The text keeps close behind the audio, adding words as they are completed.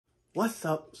What's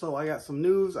up? So I got some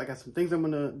news. I got some things I'm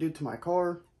gonna do to my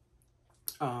car.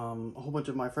 A whole bunch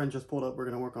of my friends just pulled up. We're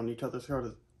gonna work on each other's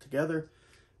car together,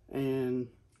 and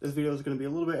this video is gonna be a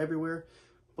little bit everywhere,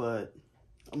 but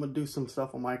I'm gonna do some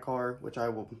stuff on my car, which I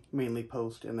will mainly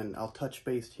post, and then I'll touch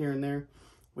base here and there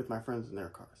with my friends in their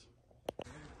cars. All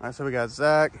right, so we got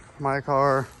Zach, my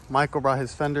car. Michael brought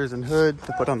his fenders and hood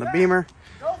to put on the Beamer.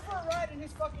 Go for a ride in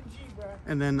his fucking G, bro.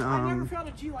 And then I never found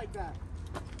a G like that.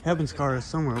 Heaven's car is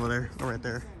somewhere over there, or right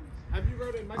there. Have you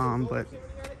rode it? But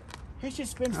His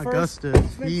just spins first.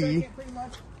 Augustus, spins he second, pretty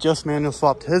much. just manual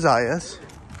swapped his IS.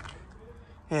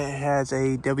 It has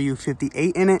a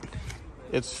W58 in it.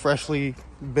 It's freshly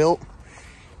built.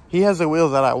 He has the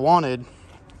wheels that I wanted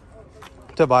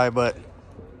to buy, but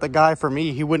the guy for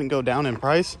me, he wouldn't go down in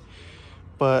price.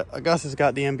 But Augustus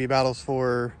got the MB battles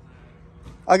for,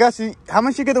 Augustus, how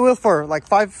much you get the wheels for? Like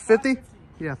 $550?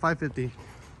 Yeah, $550.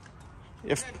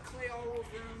 If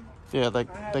yeah,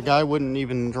 like the guy wouldn't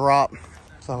even drop,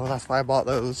 so that's why I bought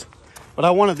those. But I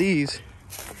wanted these.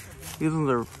 These ones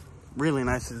are really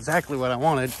nice, exactly what I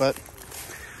wanted, but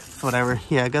whatever.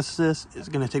 Yeah, I guess this is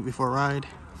gonna take me for a ride.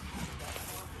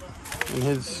 And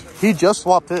he just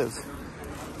swapped his,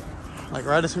 like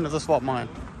right as soon as I swapped mine.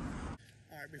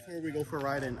 All right, before we go for a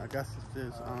ride in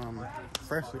Augustus's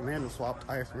freshly manual swapped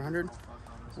is300,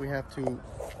 we have to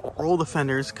roll the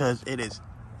fenders because it is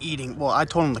eating. Well, I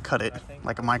told him to cut it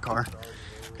like in my car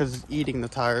because it's eating the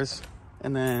tires.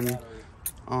 And then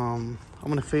I'm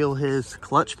gonna feel his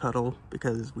clutch pedal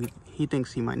because he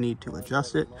thinks he might need to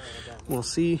adjust it. We'll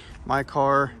see. My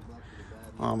car,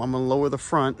 I'm gonna lower the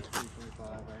front.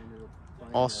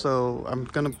 Also, I'm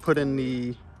gonna put in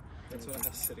the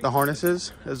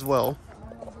harnesses as well.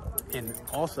 And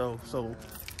also, so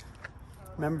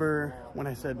remember when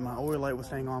I said my oil light was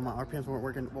staying on, my RPMs weren't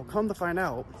working? Well, come to find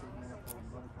out,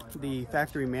 the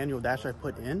factory manual dash I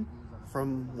put in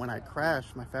from when I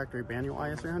crashed my factory manual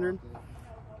is300,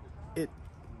 it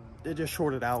just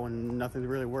shorted out and nothing's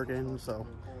really working. So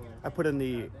I put in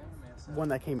the one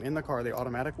that came in the car, the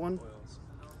automatic one.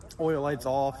 Oil light's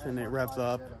off and it revs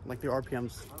up, like the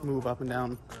RPMs move up and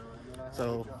down.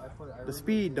 So the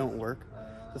speed don't work,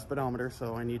 the speedometer,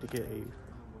 so I need to get a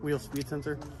wheel speed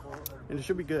sensor, and it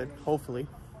should be good, hopefully.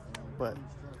 But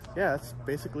yeah, that's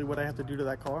basically what I have to do to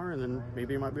that car, and then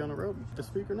maybe it might be on the road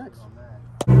this week or next.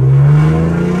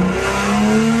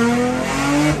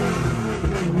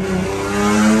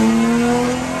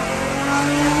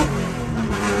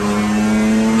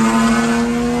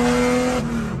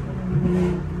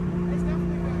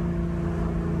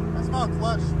 That's not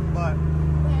clutch, but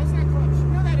No, that's not clutch. You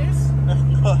know what that is? that's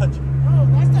clutch. Oh,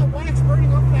 that's that wax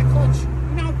burning off of that clutch.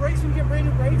 You know how brakes, when you get brand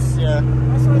new brakes? Yeah.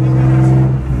 That's what I think that is.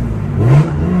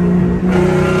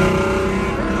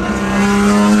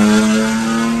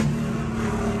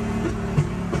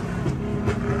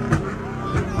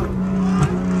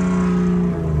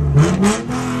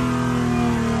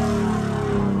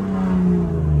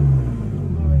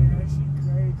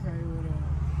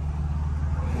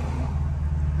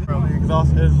 Bro, the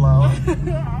exhaust is loud.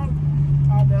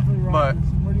 I'll definitely ride. But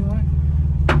What do you want?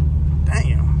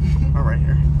 damn. All right,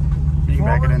 here. You can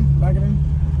back it in. Back it in.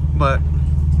 But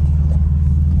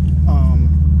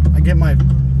I get my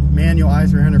manual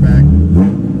is300 back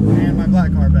and my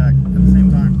black car back at the same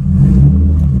time.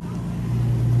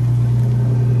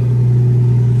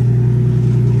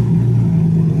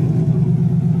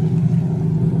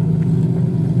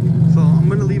 So I'm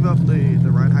gonna leave up the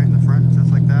ride height in the front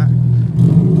just like that,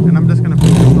 and I'm just gonna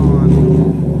focus on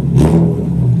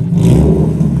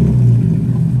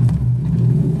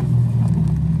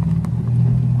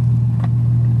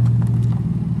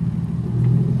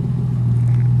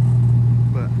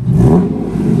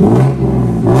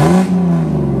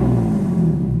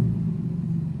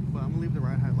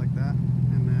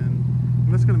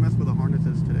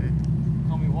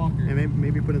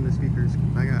maybe put in the speakers.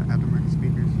 I got aftermarket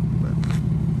speakers, but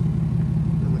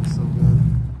it looks so good.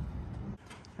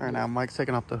 All right, now Mike's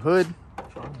taking off the hood.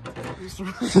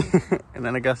 And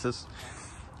then Augustus,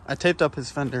 I taped up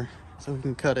his fender so we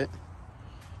can cut it.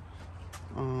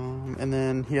 And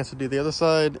then he has to do the other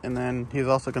side, and then he's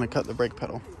also gonna cut the brake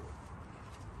pedal.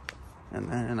 And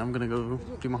then I'm gonna go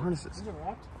do my harnesses.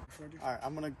 All right,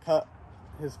 I'm gonna cut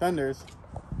his fenders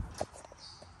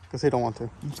because he don't want to.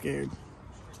 I'm scared.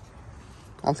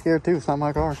 I'm scared too, it's not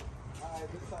my car.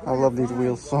 I love these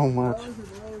wheels so much.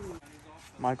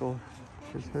 Michael,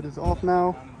 his hood is off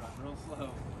now.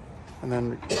 And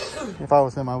then if I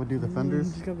was him, I would do the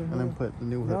fenders and then put the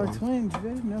new hood on. Twins,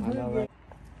 dude. No hood.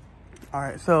 All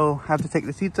right, so I have to take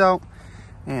the seats out.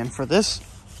 And for this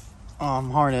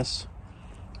harness,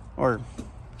 or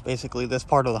basically this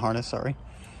part of the harness, sorry.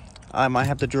 I might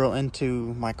have to drill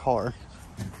into my car.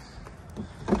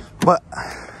 But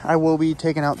I will be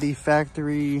taking out the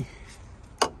factory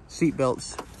seat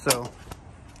belts, so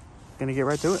gonna get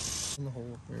right to it. In the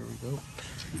hole, there we go.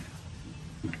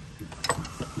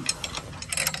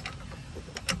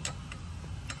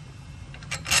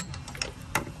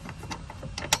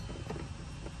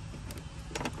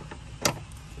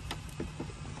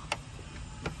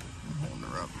 Holding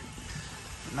her up.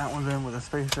 And that one's in with a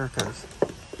spacer because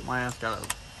my ass got a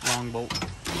long bolt.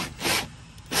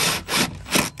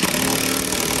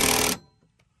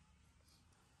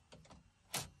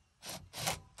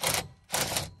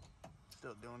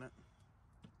 Still doing it.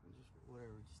 Just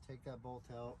whatever, just take that bolt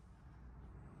out,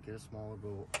 get a smaller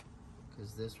bolt,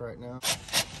 because this right now.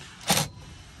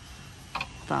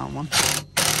 Found one.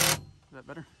 Is that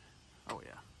better? Oh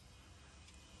yeah.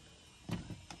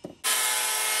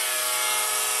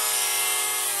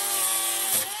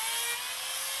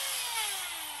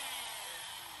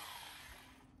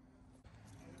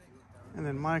 And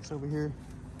then Mike's over here.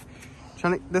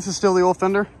 Trying to, this is still the old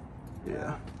fender?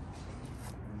 Yeah.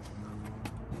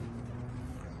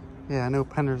 Yeah, I know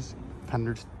fenders.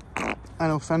 I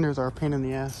know fenders are a pain in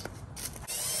the ass.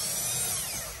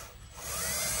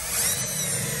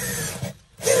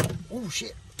 Oh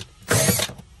shit.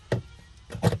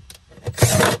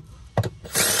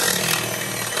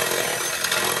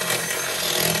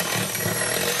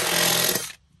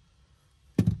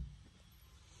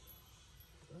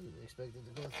 I didn't expect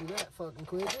it to go through that fucking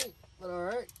quickly, but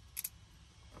alright.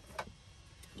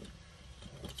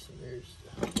 So there's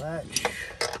the latch.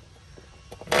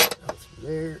 Go through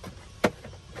there.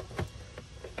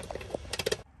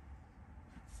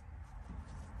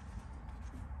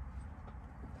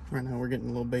 Right now we're getting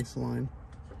a little baseline.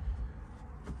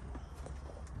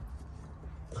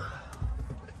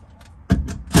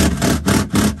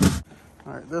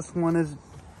 Alright, this one is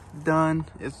done.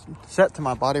 It's set to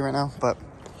my body right now, but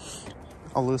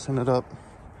I'll loosen it up.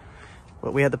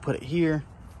 But we had to put it here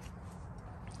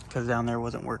because down there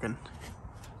wasn't working.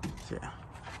 So yeah.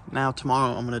 Now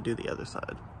tomorrow I'm gonna do the other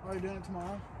side. Are you doing it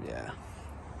tomorrow? Yeah.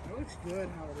 It looks good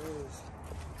how it is.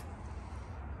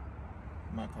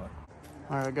 My car.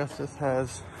 Alright, I guess this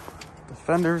has the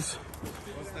fenders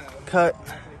cut.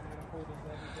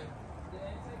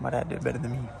 My dad did better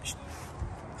than me.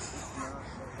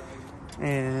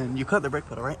 And you cut the brake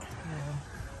pedal, right?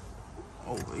 Yeah.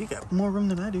 Oh, you got more room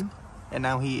than I do. And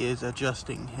now he is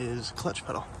adjusting his clutch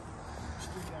pedal.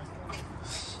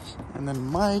 And then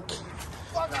Mike.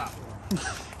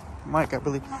 Mike, I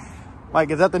believe. Mike,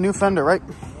 is that the new fender, right?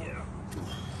 Yeah.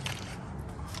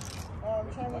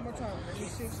 Try one more time. Let me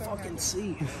see if something happens.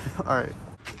 See. Alright.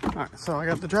 Alright, so I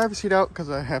got the driver's seat out because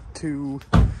I have to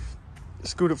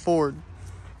scoot it forward.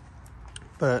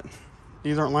 But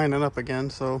these aren't lining up again,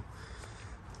 so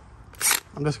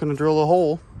I'm just going to drill a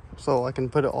hole so I can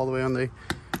put it all the way on the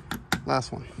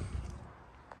last one.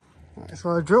 Alright,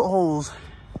 so I drilled holes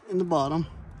in the bottom.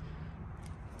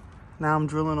 Now I'm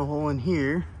drilling a hole in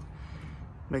here.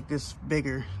 Make this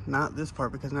bigger, not this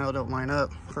part because now it don't line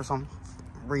up for some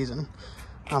reason.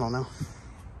 I don't know.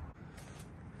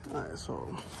 Alright,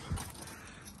 so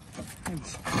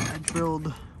I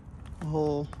drilled a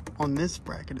hole on this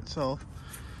bracket itself.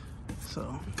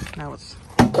 So now it's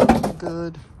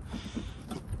good.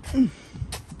 And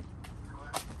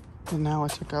now I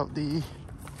took out the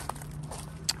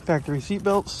factory seat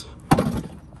belts.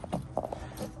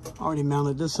 Already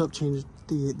mounted this up, changed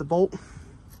the bolt,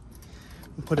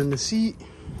 and put in the seat,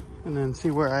 and then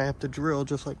see where I have to drill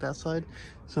just like that side,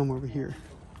 somewhere over here.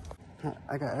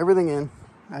 I got everything in.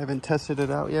 I haven't tested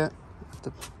it out yet. I have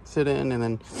to sit in and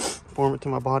then form it to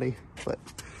my body, but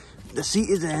the seat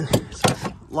is in. It's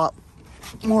a lot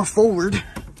more forward.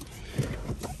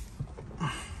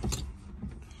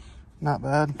 Not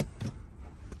bad.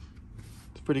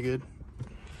 It's pretty good.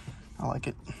 I like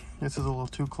it. This is a little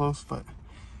too close, but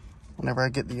whenever I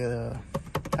get the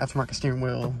aftermarket steering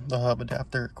wheel, the hub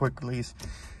adapter, quick release,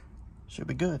 should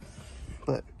be good.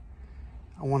 But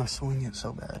I want to swing it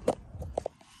so bad.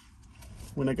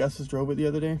 When Augustus drove it the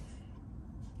other day,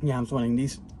 yeah, I'm swinging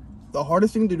these. The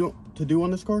hardest thing to do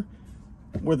on this car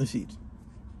were the seats.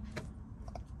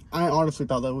 I honestly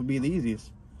thought that would be the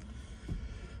easiest.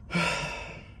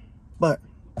 But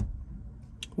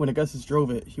when Augustus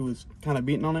drove it, he was kind of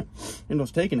beating on it and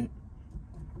was taking it.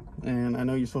 And I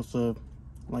know you're supposed to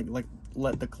like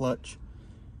let the clutch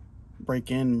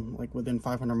break in like within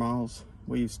 500 miles.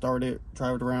 Where you start it,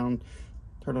 drive it around,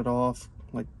 turn it off,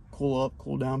 like cool up,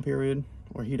 cool down period,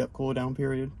 or heat up, cool down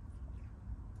period.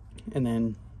 And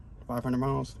then 500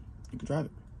 miles, you can drive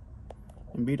it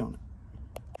and beat on it.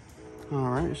 All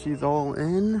right, she's all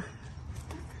in,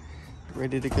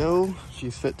 ready to go.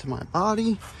 She's fit to my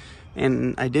body,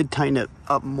 and I did tighten it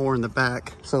up more in the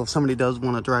back. So if somebody does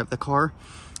want to drive the car,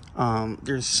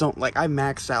 there's so, like, I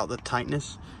maxed out the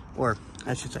tightness, or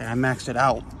I should say I maxed it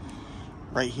out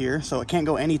right here, so it can't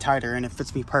go any tighter, and it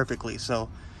fits me perfectly. So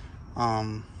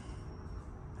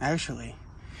actually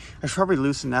I should probably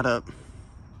loosen that up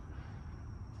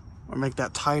or make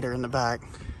that tighter in the back,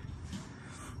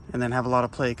 and then have a lot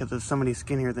of play, because there's somebody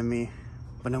skinnier than me,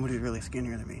 but nobody's really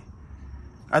skinnier than me.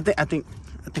 I think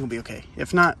it'll be okay.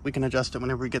 If not, we can adjust it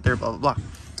whenever we get there, blah blah blah.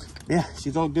 Yeah,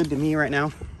 she's all good to me right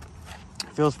now.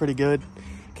 Feels pretty good.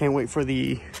 Can't wait for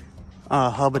the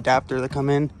hub adapter to come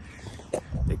in.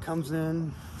 It comes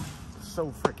in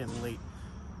so freaking late.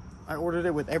 I ordered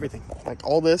it with everything, like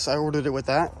all this, I ordered it with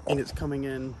that, and it's coming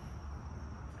in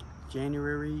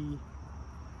January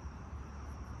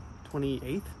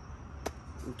 28th,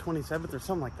 27th, or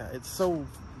something like that. It's so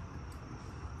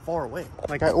far away.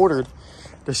 Like, I ordered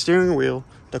the steering wheel,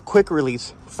 the quick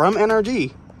release from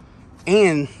NRG,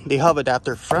 and the hub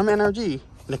adapter from NRG.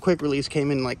 And the quick release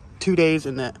came in like 2 days,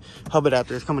 and that hub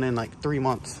adapter is coming in like 3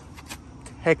 months,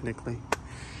 technically.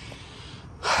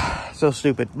 So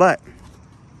stupid. But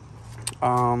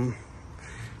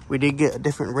we did get a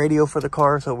different radio for the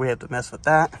car, so we had to mess with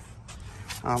that.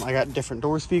 I got different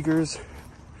door speakers,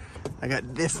 I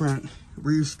got different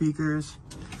rear speakers,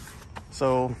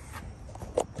 so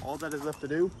all that is left to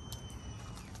do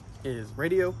is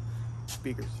radio,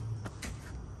 speakers.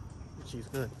 She's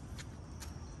good.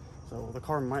 So the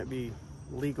car might be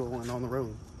legal and on the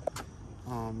road,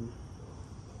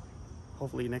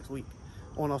 hopefully next week.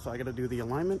 Oh, and also I gotta do the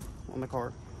alignment on the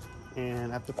car,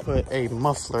 and I have to put a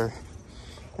muffler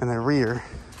in the rear.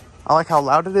 I like how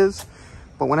loud it is,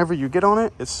 but whenever you get on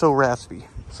it, it's so raspy.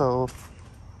 So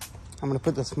I'm gonna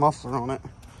put this muffler on it,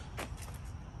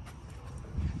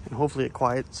 and hopefully it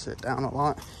quiets it down a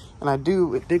lot. And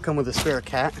it did come with a spare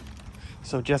cat,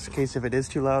 so just in case if it is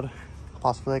too loud,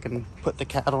 possibly I can put the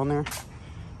cat on there.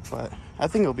 But I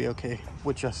think it'll be okay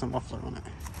with just a muffler on it.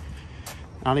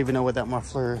 I don't even know what that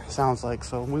muffler sounds like,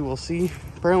 so we will see.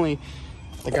 Apparently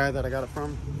the guy that I got it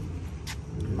from,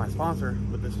 my sponsor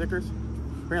with the stickers,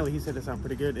 apparently he said it sounded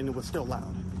pretty good, and it was still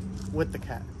loud with the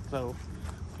cat. So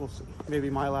we'll see. Maybe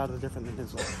my loud is different than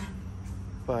his loud.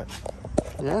 But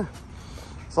yeah,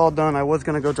 it's all done. I was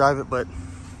gonna go drive it, but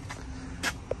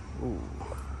ooh,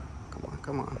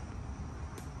 come on.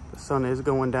 The sun is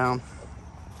going down.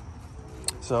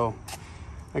 So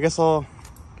I guess I'll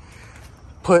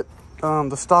put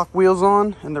the stock wheels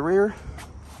on in the rear,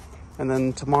 and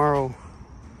then tomorrow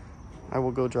I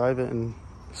will go drive it and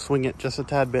swing it just a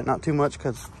tad bit, not too much,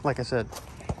 because like I said,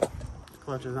 the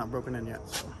clutch is not broken in yet.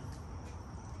 So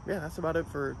yeah, that's about it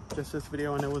for just this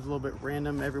video. I know it was a little bit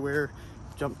random everywhere,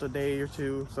 jumped a day or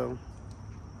two, so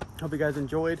hope you guys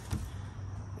enjoyed,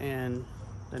 and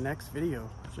the next video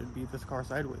should be this car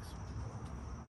sideways.